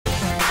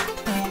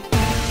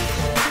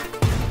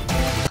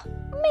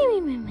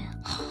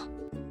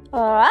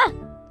Ah!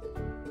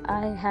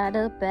 I had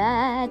a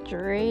bad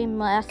dream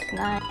last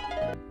night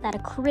that a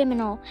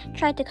criminal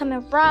tried to come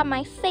and rob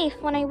my safe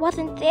when I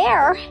wasn't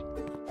there.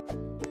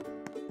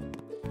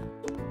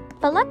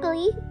 But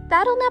luckily,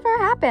 that'll never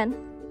happen.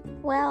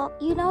 Well,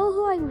 you know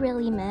who I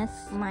really miss?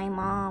 My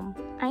mom.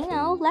 I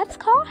know, let's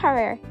call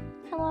her.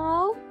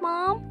 Hello,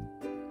 Mom?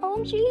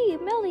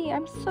 OMG, Millie,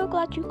 I'm so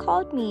glad you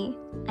called me.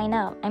 I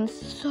know, I'm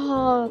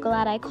so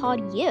glad I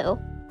called you.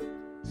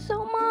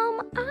 So,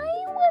 Mom,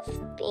 I was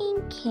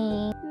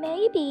thinking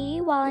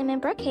maybe while I'm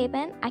in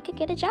Brookhaven, I could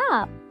get a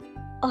job.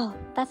 Oh,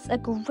 that's a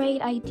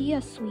great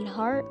idea,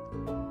 sweetheart.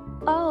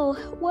 Oh,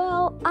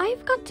 well,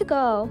 I've got to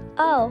go.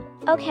 Oh,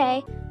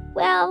 okay.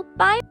 Well,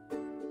 bye.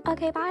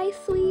 Okay, bye,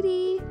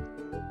 sweetie.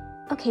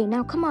 Okay,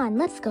 now come on,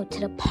 let's go to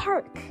the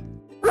park.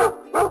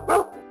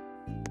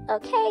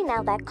 Okay,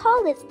 now that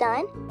call is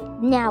done,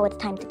 now it's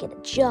time to get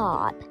a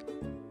job.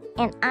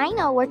 And I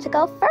know where to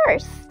go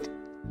first.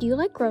 Do you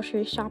like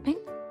grocery shopping?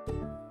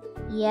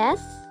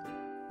 Yes.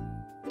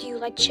 Do you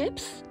like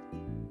chips?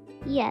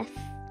 Yes.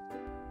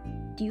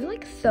 Do you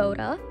like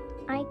soda?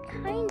 I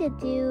kinda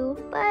do,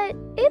 but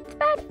it's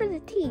bad for the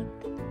teeth.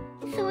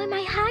 So am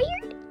I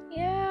hired?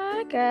 Yeah,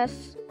 I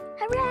guess.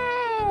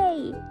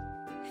 Hooray!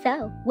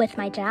 So, what's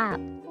my job?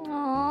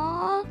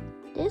 Aww,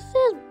 this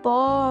is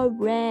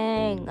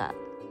boring.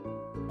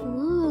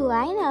 Ooh,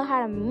 I know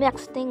how to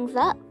mix things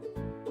up.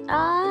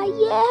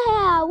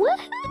 Yeah!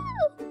 Woohoo!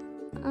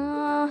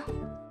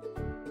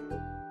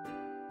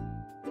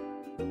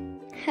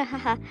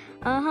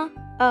 Uh-huh.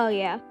 Oh,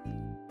 yeah.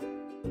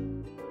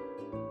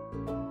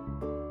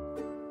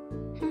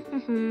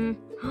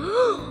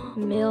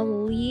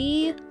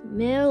 Millie?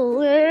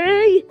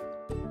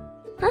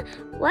 Huh?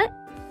 What?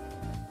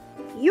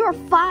 You're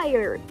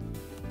fired!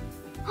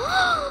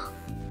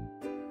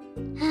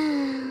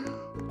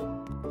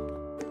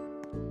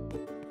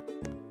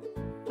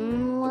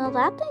 Well,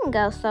 that didn't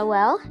go so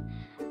well.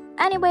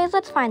 Anyways,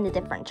 let's find a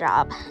different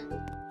job.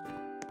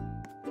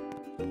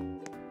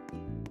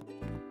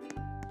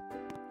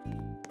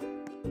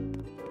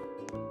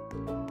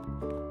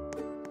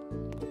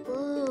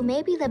 Ooh,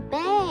 maybe the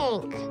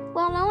bank.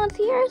 Well, no one's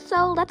here,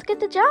 so let's get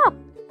the job.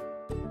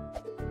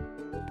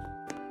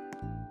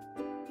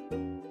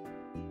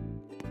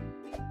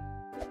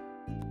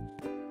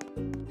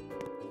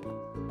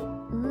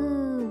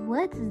 Ooh,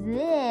 what's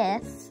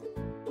this?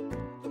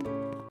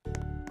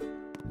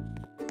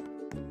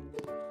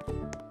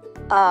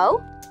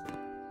 Oh?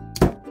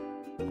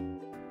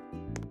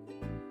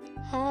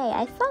 Hey,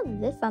 I saw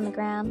this on the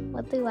ground.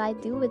 What do I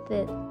do with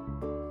it?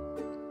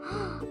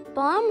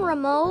 Bomb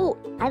remote.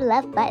 I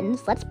love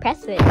buttons. Let's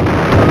press it.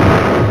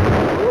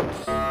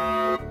 Oops.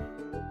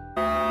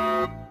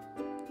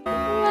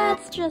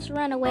 Let's just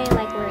run away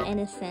like we're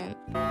innocent.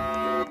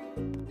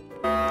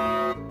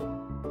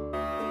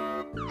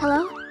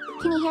 Hello?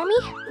 Can you hear me?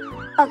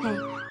 Okay,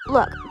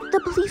 look,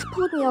 the police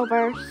pulled me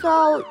over,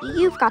 so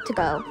you've got to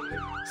go.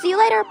 See you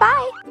later,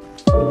 bye!